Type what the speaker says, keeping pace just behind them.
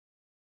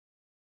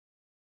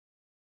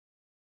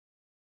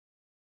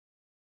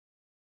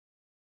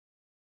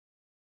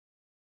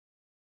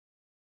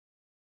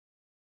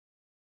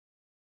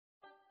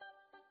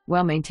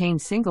Well-maintained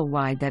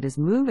single-wide that is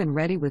move-in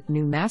ready with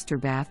new master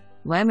bath,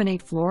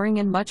 laminate flooring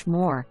and much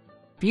more.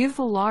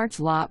 Beautiful large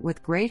lot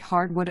with great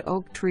hardwood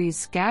oak trees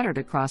scattered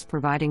across,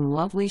 providing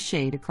lovely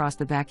shade across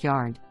the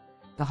backyard.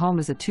 The home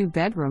is a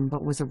 2-bedroom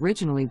but was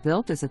originally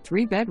built as a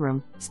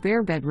 3-bedroom.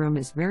 Spare bedroom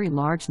is very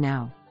large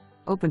now.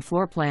 Open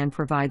floor plan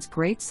provides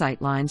great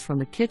sight lines from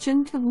the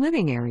kitchen to the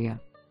living area.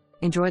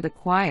 Enjoy the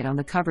quiet on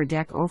the covered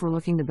deck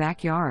overlooking the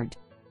backyard.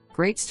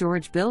 Great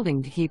storage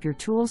building to keep your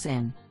tools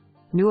in.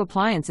 New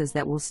appliances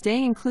that will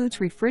stay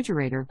includes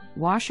refrigerator,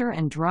 washer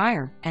and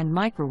dryer, and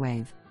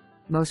microwave.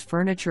 Most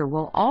furniture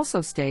will also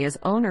stay as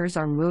owners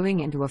are moving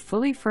into a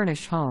fully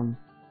furnished home.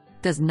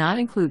 Does not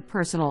include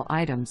personal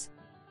items.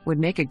 Would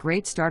make a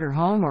great starter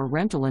home or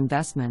rental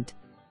investment.